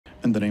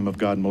In the name of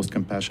God, most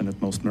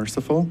compassionate, most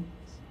merciful.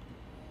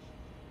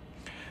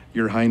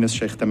 Your Highness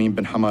Sheikh Tamim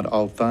bin Hamad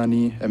Al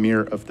Thani,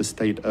 Emir of the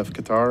State of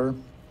Qatar,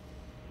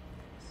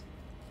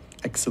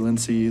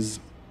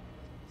 Excellencies,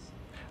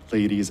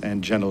 ladies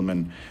and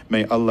gentlemen,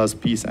 may Allah's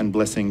peace and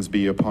blessings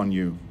be upon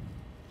you.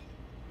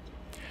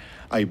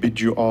 I bid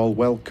you all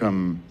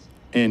welcome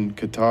in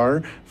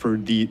Qatar for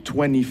the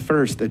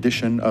 21st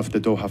edition of the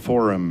Doha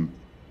Forum.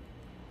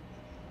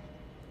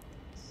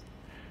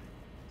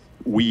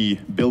 We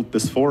built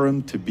this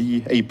forum to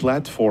be a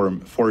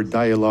platform for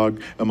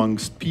dialogue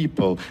amongst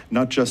people,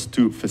 not just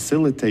to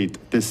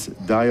facilitate this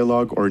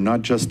dialogue or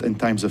not just in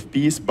times of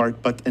peace,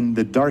 but in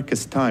the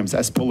darkest times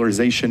as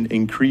polarization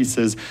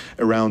increases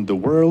around the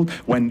world,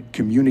 when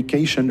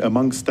communication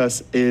amongst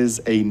us is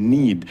a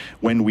need.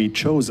 When we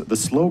chose the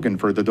slogan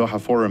for the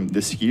Doha Forum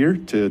this year,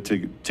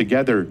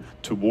 together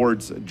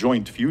towards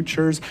joint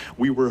futures,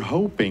 we were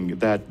hoping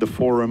that the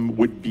forum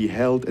would be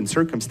held in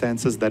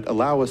circumstances that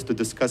allow us to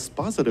discuss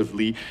positively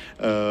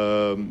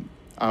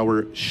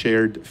our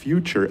shared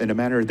future in a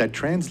manner that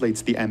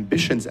translates the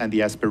ambitions and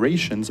the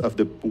aspirations of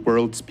the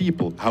world's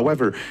people.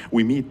 However,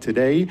 we meet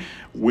today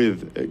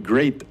with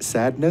great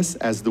sadness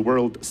as the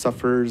world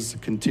suffers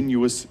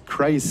continuous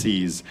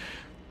crises.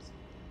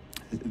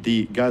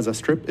 The Gaza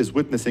Strip is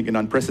witnessing an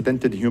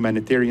unprecedented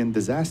humanitarian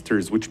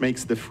disasters, which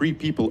makes the free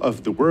people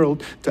of the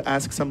world to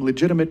ask some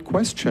legitimate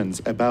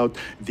questions about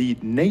the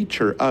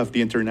nature of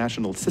the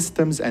international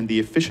systems and the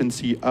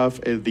efficiency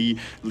of the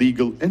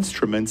legal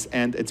instruments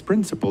and its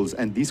principles.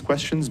 And these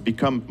questions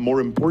become more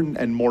important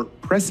and more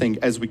pressing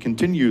as we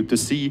continue to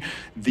see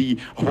the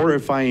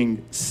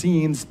horrifying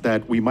scenes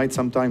that we might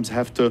sometimes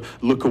have to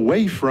look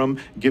away from,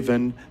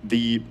 given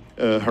the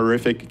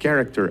horrific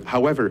character.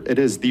 However, it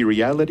is the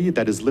reality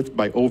that is lived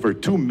by over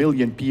 2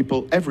 million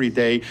people every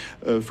day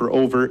for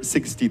over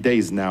 60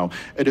 days now.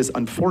 It is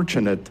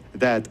unfortunate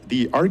that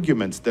the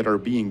arguments that are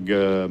being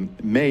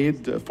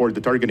made for the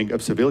targeting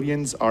of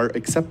civilians are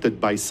accepted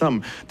by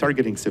some.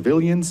 Targeting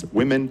civilians,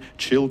 women,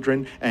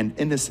 children, and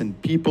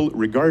innocent people,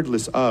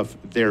 regardless of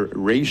their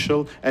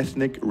racial,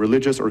 ethnic,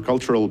 religious, or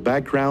cultural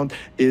background,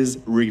 is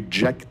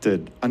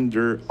rejected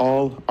under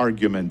all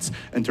arguments.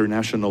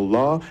 International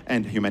law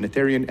and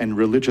humanitarian and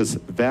religious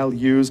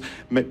values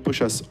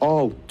push us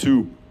all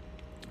to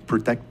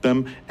protect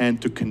them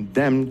and to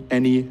condemn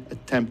any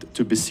attempt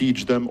to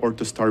besiege them or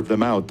to starve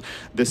them out.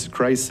 This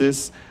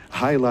crisis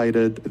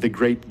highlighted the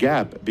great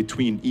gap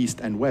between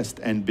East and West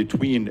and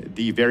between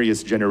the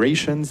various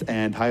generations,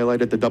 and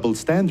highlighted the double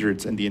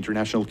standards in the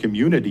international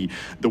community.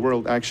 The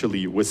world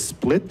actually was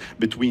split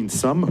between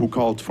some who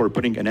called for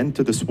putting an end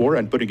to this war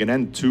and putting an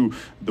end to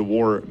the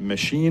war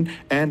machine,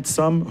 and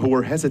some who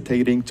were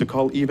hesitating to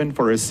call even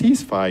for a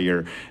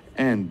ceasefire.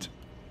 And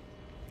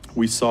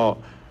we saw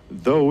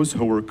those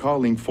who were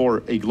calling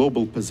for a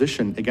global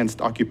position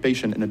against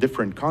occupation in a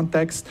different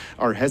context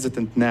are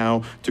hesitant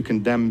now to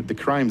condemn the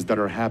crimes that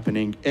are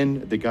happening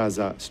in the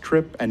Gaza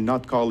Strip and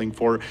not calling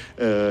for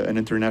an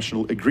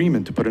international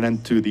agreement to put an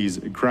end to these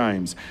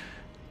crimes.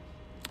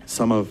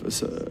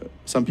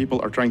 Some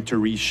people are trying to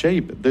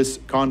reshape this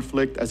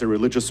conflict as a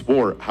religious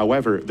war.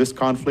 However, this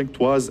conflict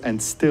was and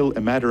still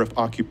a matter of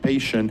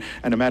occupation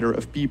and a matter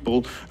of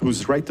people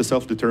whose right to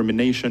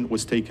self-determination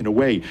was taken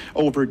away.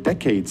 Over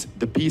decades,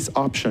 the peace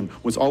option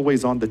was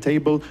always on the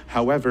table.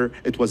 However,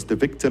 it was the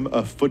victim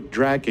of foot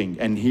dragging.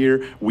 And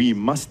here we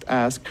must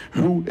ask,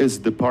 who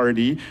is the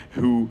party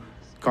who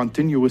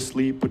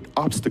continuously put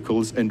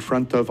obstacles in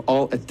front of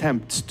all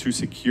attempts to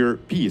secure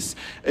peace?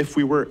 If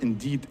we were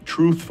indeed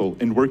truthful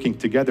in working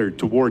together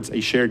towards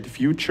a shared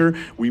future,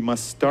 we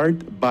must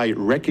start by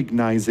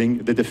recognizing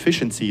the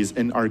deficiencies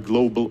in our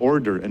global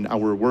order, in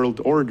our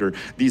world order.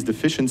 These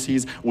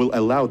deficiencies will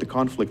allow the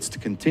conflicts to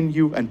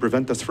continue and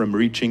prevent us from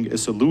reaching a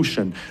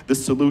solution.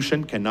 This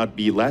solution cannot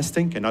be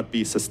lasting, cannot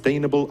be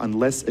sustainable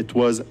unless it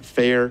was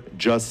fair,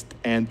 just,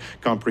 and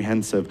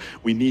comprehensive.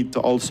 We need to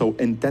also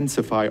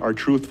intensify our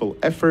truthful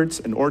efforts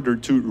in order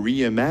to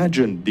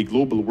reimagine the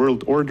global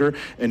world order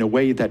in a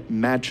way that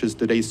matches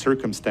today's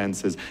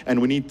circumstances.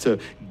 And we need to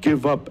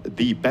give up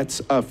the bets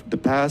of the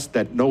past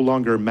that no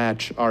longer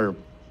match our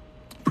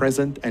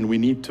present, and we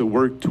need to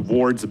work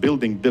towards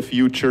building the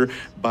future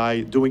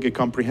by doing a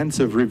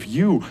comprehensive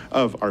review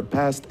of our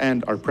past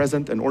and our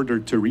present in order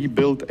to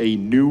rebuild a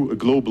new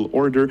global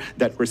order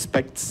that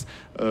respects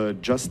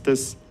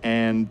justice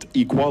and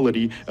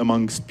equality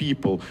amongst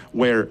people,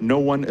 where no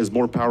one is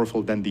more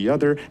powerful than the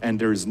other and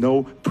there is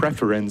no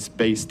preference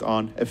based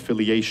on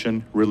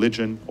affiliation,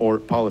 religion, or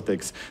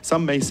politics.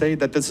 Some may say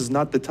that this is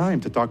not the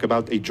time to talk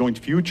about a joint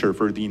future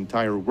for the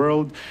entire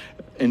world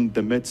in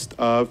the midst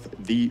of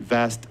the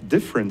vast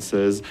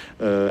differences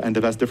and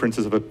the vast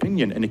differences of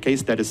opinion in a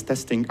case that is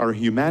testing our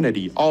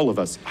humanity, all of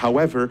us.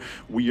 However,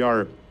 we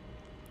are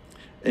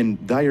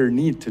in dire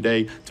need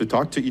today to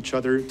talk to each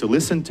other, to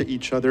listen to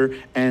each other,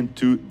 and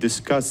to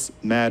discuss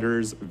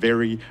matters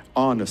very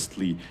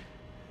honestly.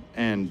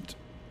 And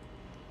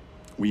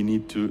we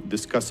need to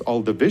discuss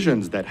all the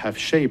visions that have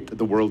shaped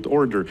the world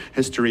order.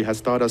 History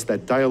has taught us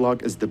that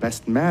dialogue is the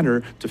best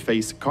manner to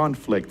face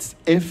conflicts.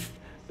 If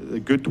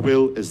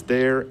goodwill is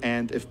there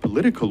and if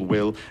political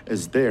will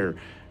is there.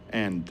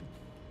 And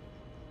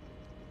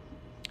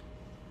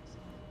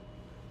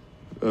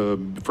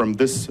from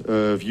this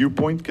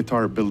viewpoint,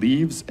 Qatar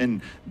believes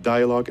in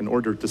dialogue in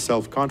order to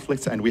solve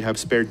conflicts, and we have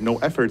spared no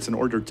efforts in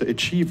order to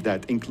achieve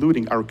that,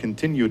 including our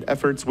continued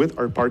efforts with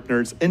our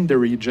partners in the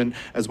region,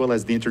 as well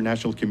as the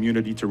international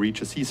community to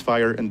reach a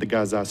ceasefire in the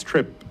Gaza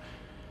Strip.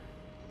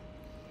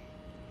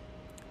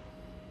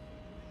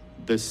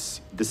 This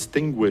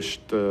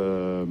distinguished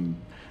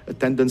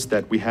attendance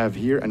that we have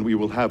here and we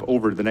will have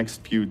over the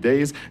next few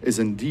days is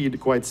indeed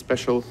quite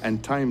special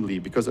and timely,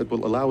 because it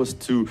will allow us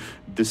to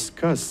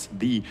discuss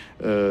the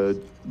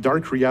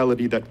dark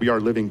reality that we are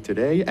living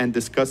today and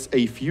discuss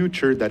a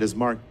future that is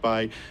marked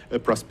by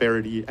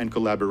prosperity and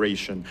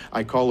collaboration.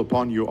 I call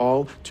upon you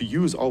all to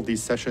use all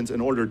these sessions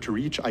in order to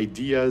reach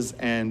ideas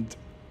and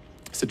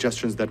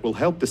suggestions that will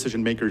help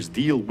decision makers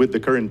deal with the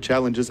current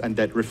challenges and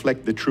that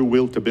reflect the true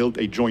will to build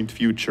a joint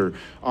future.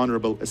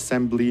 Honorable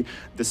Assembly,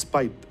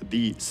 despite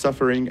the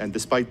suffering and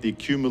despite the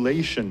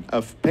accumulation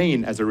of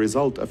pain as a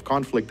result of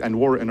conflict and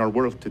war in our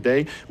world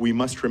today, we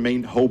must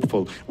remain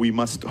hopeful. We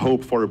must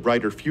hope for a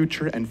brighter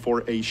future and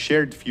for a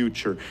shared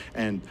future.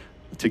 And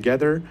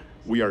together,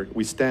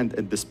 we stand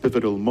at this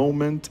pivotal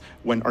moment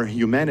when our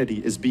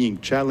humanity is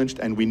being challenged,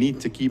 and we need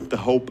to keep the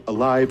hope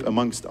alive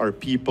amongst our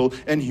people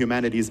and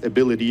humanity's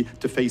ability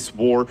to face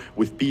war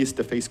with peace,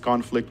 to face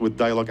conflict with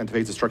dialogue, and to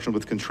face destruction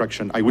with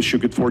construction. I wish you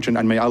good fortune,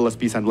 and may Allah's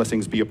peace and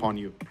blessings be upon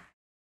you.